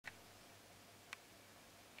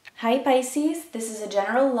Hi Pisces, this is a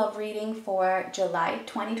general love reading for July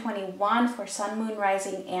 2021 for Sun, Moon,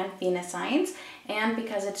 Rising, and Venus signs. And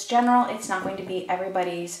because it's general, it's not going to be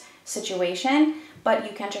everybody's situation, but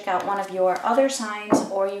you can check out one of your other signs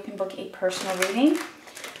or you can book a personal reading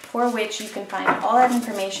for which you can find all that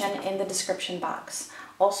information in the description box.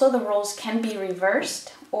 Also, the roles can be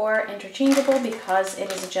reversed or interchangeable because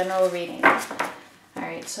it is a general reading. All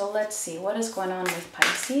right, so let's see what is going on with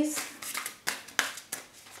Pisces.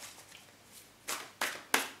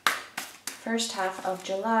 First half of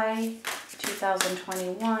July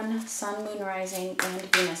 2021, Sun, Moon, Rising, and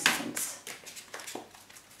Venus signs.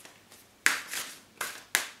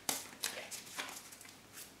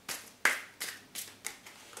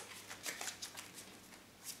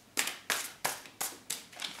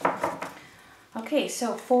 Okay,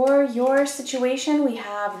 so for your situation, we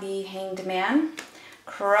have the Hanged Man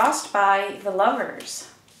crossed by the Lovers.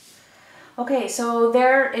 Okay, so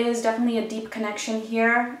there is definitely a deep connection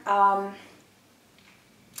here.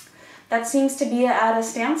 That seems to be at a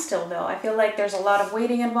standstill though. I feel like there's a lot of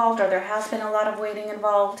waiting involved, or there has been a lot of waiting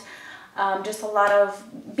involved. Just a lot of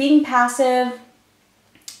being passive,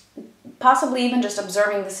 possibly even just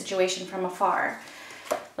observing the situation from afar.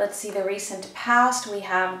 Let's see the recent past. We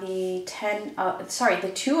have the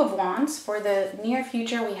Two of Wands. For the near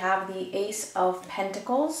future, we have the Ace of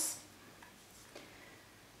Pentacles.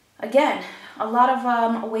 Again, a lot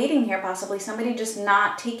of waiting here, possibly somebody just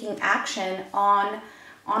not taking action on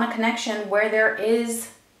a connection where there is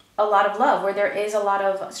a lot of love, where there is a lot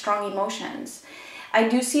of strong emotions. I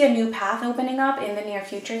do see a new path opening up in the near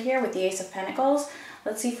future here with the Ace of Pentacles.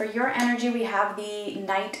 Let's see, for your energy, we have the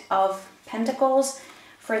Knight of Pentacles.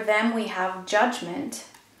 For them, we have Judgment.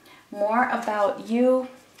 More about you.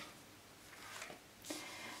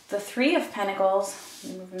 The Three of Pentacles.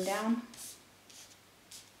 Let me move them down.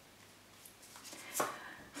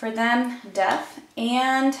 For them, Death.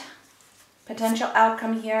 And potential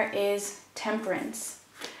outcome here is Temperance.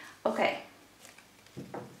 Okay.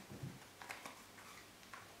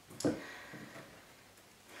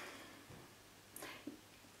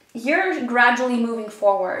 You're gradually moving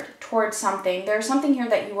forward towards something. There's something here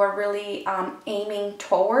that you are really aiming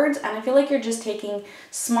towards, and I feel like you're just taking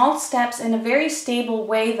small steps in a very stable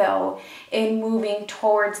way though in moving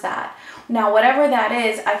towards that. Now, whatever that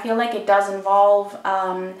is, I feel like it does involve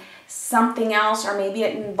something else, or maybe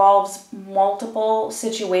it involves multiple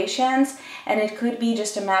situations, and it could be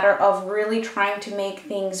just a matter of really trying to make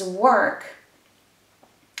things work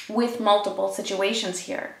with multiple situations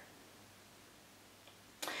here.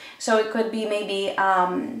 So it could be maybe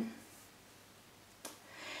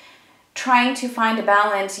trying to find a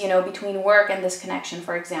balance, you know, between work and this connection,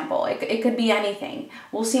 for example. It could be anything.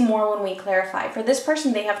 We'll see more when we clarify. For this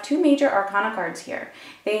person, they have two major arcana cards here.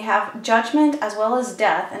 They have Judgment as well as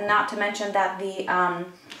Death, and not to mention that the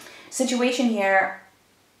situation here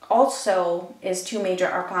also is two major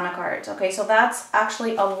arcana cards. Okay, so that's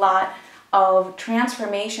actually a lot of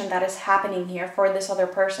transformation that is happening here for this other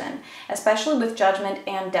person, especially with Judgment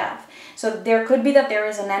and Death. So there could be that there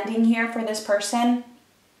is an ending here for this person.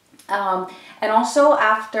 And also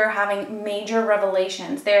after having major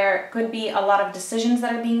revelations, there could be a lot of decisions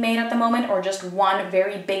that are being made at the moment, or just one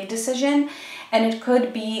very big decision. And it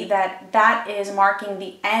could be that that is marking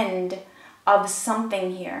the end of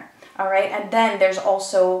something here. All right. And then there's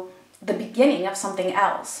also the beginning of something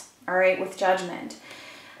else. All right. With Judgment.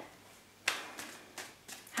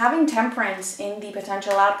 Having Temperance in the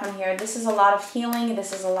potential outcome here, this is a lot of healing,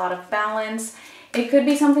 this is a lot of balance. It could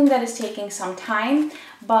be something that is taking some time,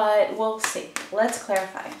 but we'll see. Let's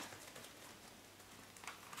clarify.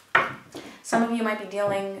 Some of you might be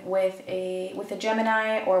dealing with a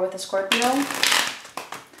Gemini or with a Scorpio.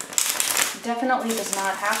 Definitely does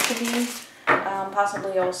not have to be.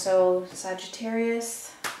 Possibly also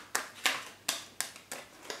Sagittarius.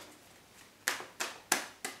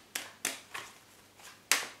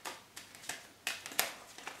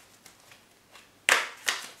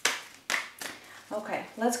 Okay,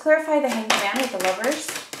 let's clarify the Hanged Man with the Lovers.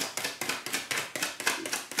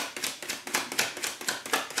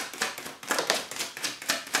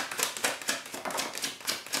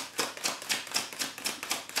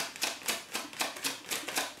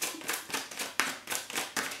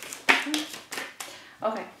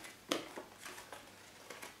 Okay.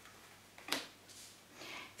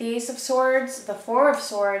 The Ace of Swords, the Four of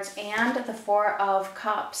Swords, and the Four of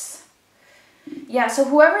Cups. Yeah, so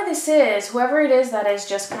whoever this is, whoever it is that is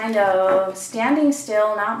just kind of standing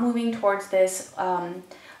still, not moving towards this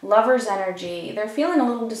lover's energy, they're feeling a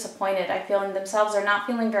little disappointed, I feel, in themselves. They're not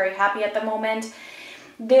feeling very happy at the moment.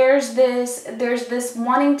 there's this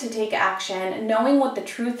wanting to take action, knowing what the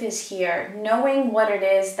truth is here, knowing what it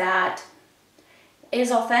is that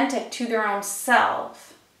is authentic to their own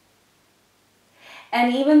self.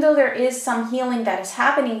 And even though there is some healing that is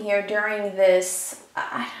happening here during this,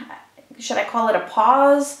 should I call it a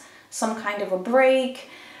pause, some kind of a break,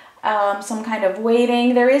 some kind of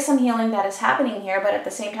waiting, there is some healing that is happening here, but at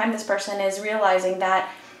the same time, this person is realizing that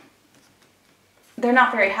they're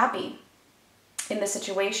not very happy in the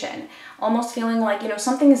situation, almost feeling like, you know,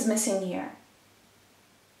 something is missing here.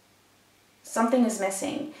 Something is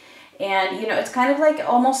missing. And, you know, it's kind of like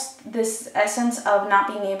almost this essence of not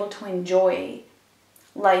being able to enjoy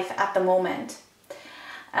life at the moment.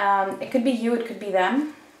 It could be you, it could be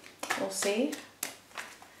them. We'll see.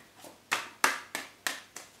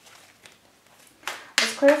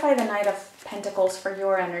 Let's clarify the Knight of Pentacles for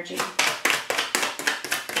your energy.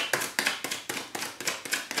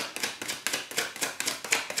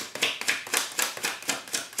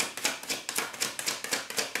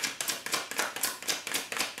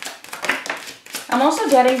 I'm also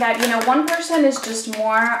getting that, you know, one person is just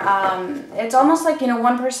more, it's almost like, you know,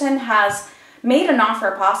 one person has made an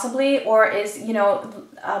offer possibly, or is, you know,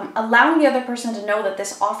 allowing the other person to know that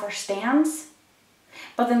this offer stands,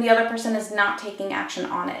 but then the other person is not taking action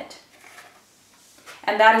on it.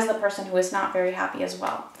 And that is the person who is not very happy as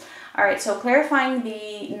well. All right, so clarifying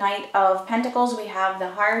the Knight of Pentacles, we have the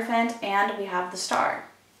Hierophant and we have the Star.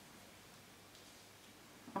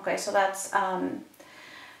 Okay, so that's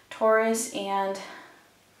Taurus and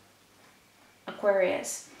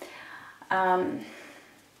Aquarius.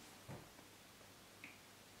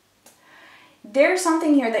 There's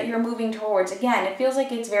something here that you're moving towards. Again, it feels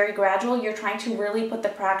like it's very gradual. You're trying to really put the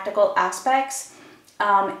practical aspects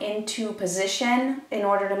into position in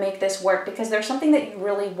order to make this work, because there's something that you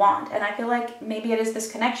really want. And I feel like maybe it is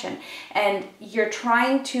this connection. And you're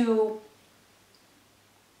trying to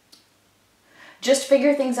just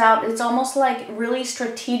figure things out. It's almost like really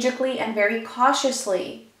strategically and very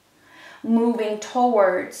cautiously moving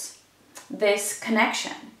towards this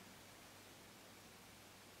connection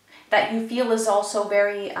that you feel is also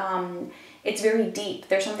very, it's very deep.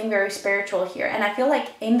 There's something very spiritual here. And I feel like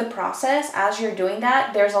in the process, as you're doing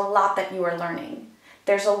that, there's a lot that you are learning.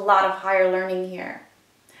 There's a lot of higher learning here.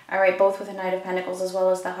 All right, both with the Knight of Pentacles as well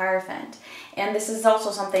as the Hierophant. And this is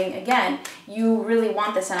also something, again, you really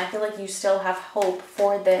want this, and I feel like you still have hope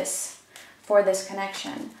for this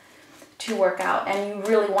connection to work out, and you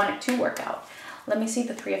really want it to work out. Let me see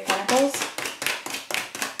the Three of Pentacles.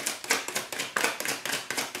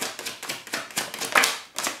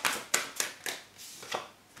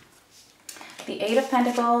 The Eight of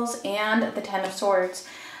Pentacles and the Ten of Swords.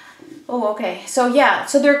 Oh, okay. So yeah,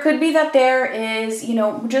 so there could be that there is, you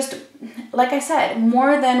know, just like I said,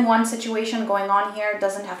 more than one situation going on here. It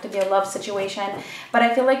doesn't have to be a love situation, but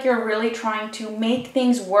I feel like you're really trying to make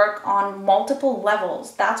things work on multiple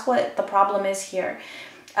levels. That's what the problem is here.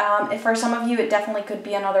 If for some of you, it definitely could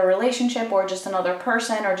be another relationship or just another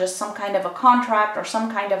person or just some kind of a contract or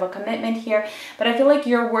some kind of a commitment here. But I feel like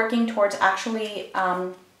you're working towards actually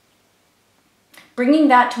bringing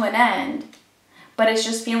that to an end. But it's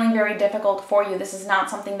just feeling very difficult for you. This is not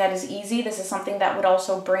something that is easy. This is something that would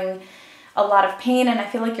also bring a lot of pain, and I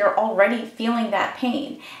feel like you're already feeling that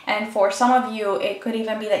pain. And for some of you, it could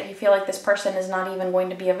even be that you feel like this person is not even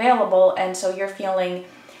going to be available, and so you're feeling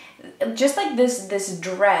just like this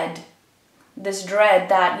dread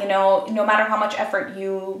that, you know, no matter how much effort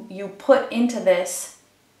you put into this,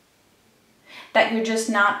 that you're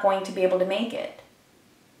just not going to be able to make it.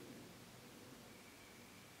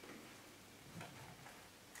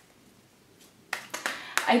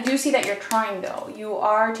 I do see that you're trying, though. You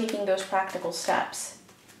are taking those practical steps.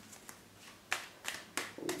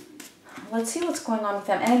 Let's see what's going on with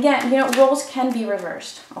them. And again, you know, roles can be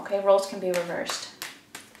reversed. Okay, roles can be reversed.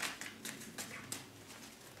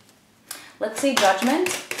 Let's see Judgment.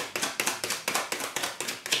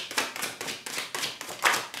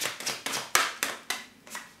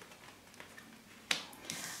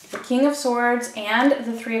 The King of Swords and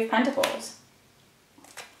the Three of Pentacles.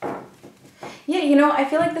 Yeah, you know, I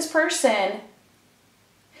feel like this person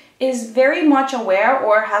is very much aware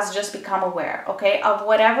or has just become aware, okay, of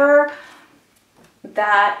whatever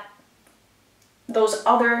that those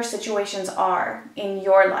other situations are in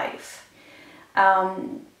your life.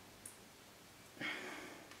 And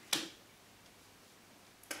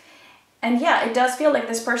yeah, it does feel like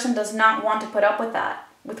this person does not want to put up with that,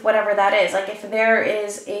 with whatever that is. Like if there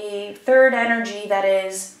is a third energy that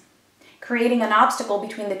is creating an obstacle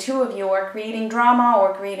between the two of you, or creating drama,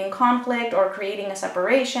 or creating conflict, or creating a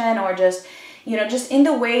separation, or just, you know, just in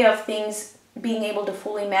the way of things being able to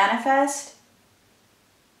fully manifest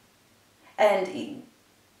and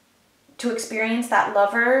to experience that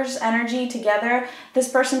lover's energy together, this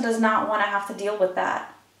person does not want to have to deal with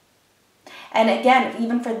that. And again,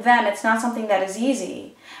 even for them, it's not something that is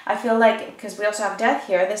easy. I feel like, because we also have death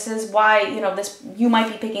here, this is why, you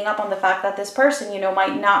might be picking up on the fact that this person,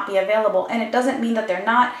 might not be available. And it doesn't mean that they're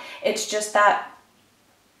not. It's just that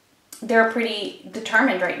they're pretty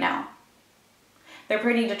determined right now. They're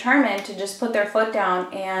pretty determined to just put their foot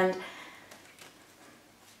down and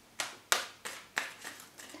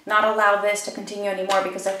not allow this to continue anymore,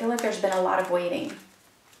 because I feel like there's been a lot of waiting.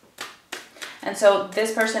 And so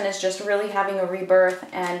this person is just really having a rebirth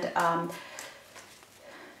and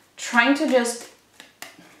trying to just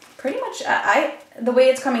pretty much, the way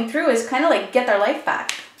it's coming through is kind of like get their life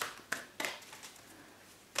back.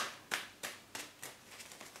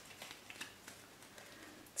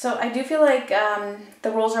 So I do feel like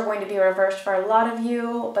the roles are going to be reversed for a lot of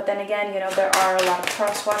you, but then again, there are a lot of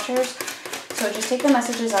cross watchers. So just take the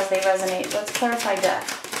messages as they resonate. Let's clarify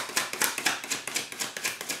death.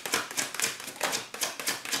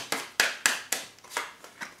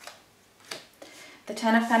 The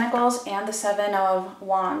Ten of Pentacles and the Seven of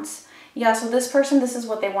Wands. Yeah, so this person, this is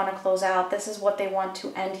what they want to close out. This is what they want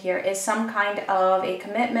to end here, is some kind of a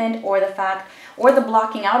commitment, or the fact, or the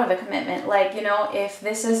blocking out of a commitment. Like, if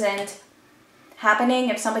this isn't happening,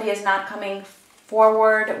 if somebody is not coming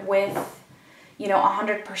forward with,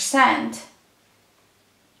 100%,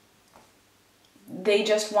 they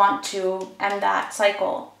just want to end that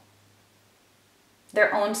cycle,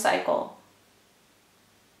 their own cycle.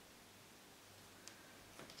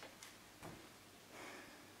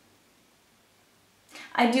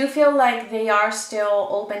 I do feel like they are still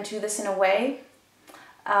open to this in a way,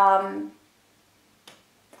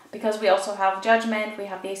 because we also have Judgment, we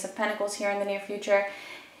have the Ace of Pentacles here in the near future.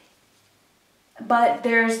 But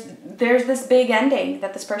there's this big ending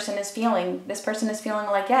that this person is feeling. This person is feeling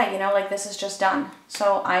like, yeah, like this is just done.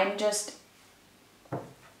 So I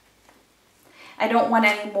don't want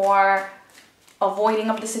any more avoiding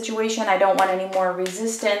of the situation. I don't want any more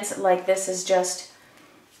resistance. Like, this is just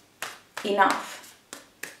enough.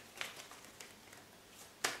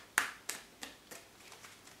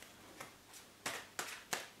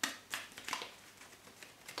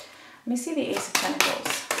 Let me see the Ace of Pentacles.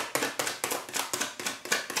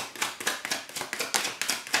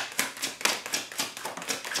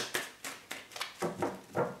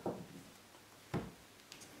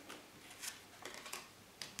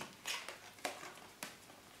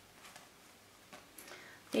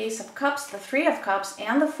 The Ace of Cups, the Three of Cups,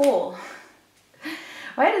 and the Fool.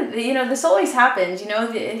 Why did, this always happens,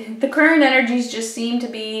 the current energies just seem to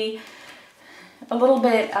be a little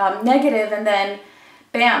bit negative, and then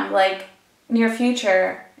bam, like near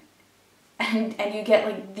future, and you get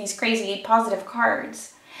like these crazy positive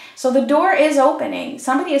cards. So the door is opening.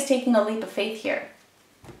 Somebody is taking a leap of faith here.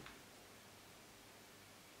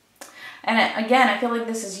 And again, I feel like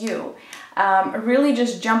this is you. Really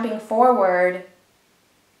just jumping forward,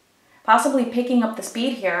 possibly picking up the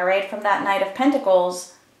speed here, right? From that Knight of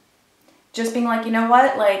Pentacles, just being like, you know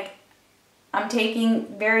what? Like, I'm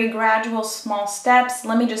taking very gradual, small steps.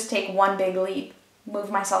 Let me just take one big leap.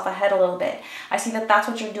 Move myself ahead a little bit. I see that that's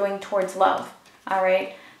what you're doing towards love, all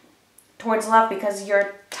right? Towards love, because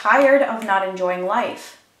you're tired of not enjoying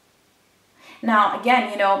life. Now,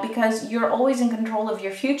 again, because you're always in control of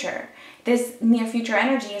your future. This near future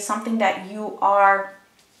energy is something that you are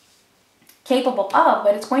capable of,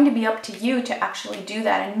 but it's going to be up to you to actually do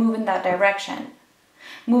that and move in that direction.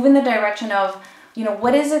 Move in the direction of,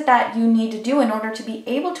 what is it that you need to do in order to be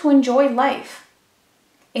able to enjoy life?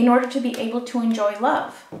 In order to be able to enjoy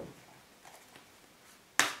love.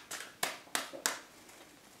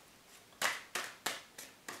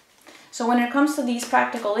 So when it comes to these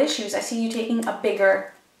practical issues, I see you taking a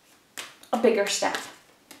bigger step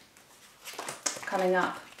coming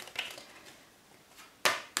up.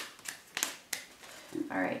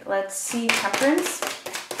 All right, let's see Temperance.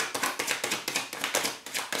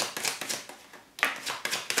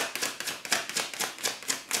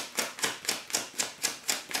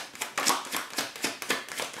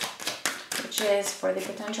 Is for the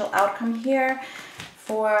potential outcome here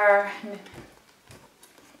for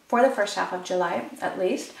the first half of July, at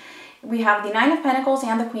least. We have the Nine of Pentacles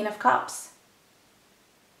and the Queen of Cups.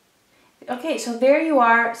 Okay, so there you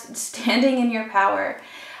are, standing in your power.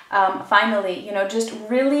 Finally, just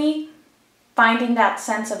really finding that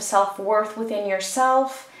sense of self-worth within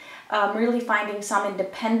yourself, really finding some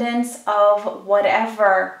independence of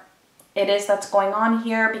whatever it is that's going on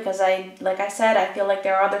here, because like I said, I feel like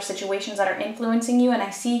there are other situations that are influencing you, and I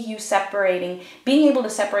see you separating, being able to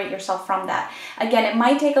separate yourself from that. Again, it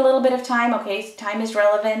might take a little bit of time, okay? Time is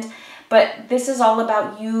relevant, but this is all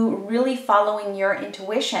about you really following your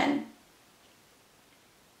intuition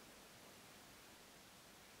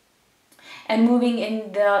and moving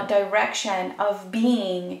in the direction of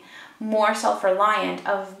being more self-reliant,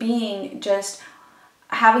 of being just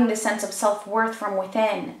having this sense of self-worth from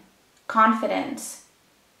within, confidence,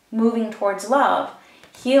 moving towards love,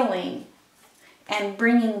 healing, and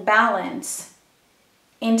bringing balance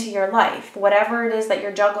into your life. Whatever it is that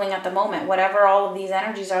you're juggling at the moment, whatever all of these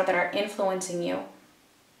energies are that are influencing you.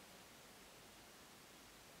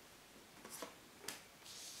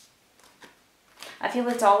 I feel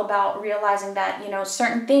it's all about realizing that, you know,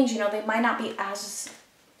 certain things, you know, they might not be as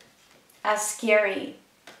scary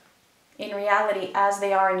in reality as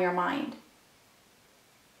they are in your mind.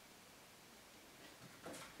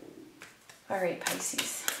 All right,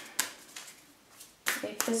 Pisces.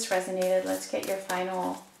 If this resonated, let's get your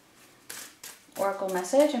final oracle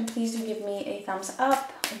message, and please do give me a thumbs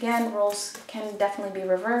up. Again, roles can definitely be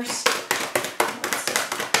reversed.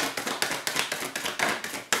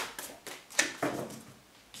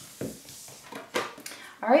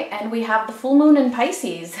 All right, and we have the full moon in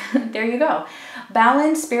Pisces. There you go.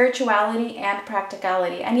 Balance, spirituality, and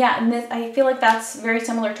practicality. And yeah, and this, I feel like that's very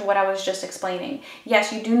similar to what I was just explaining.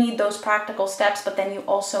 Yes, you do need those practical steps, but then you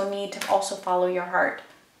also need to also follow your heart.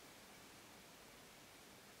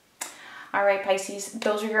 All right, Pisces,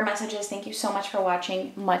 those are your messages. Thank you so much for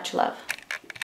watching. Much love.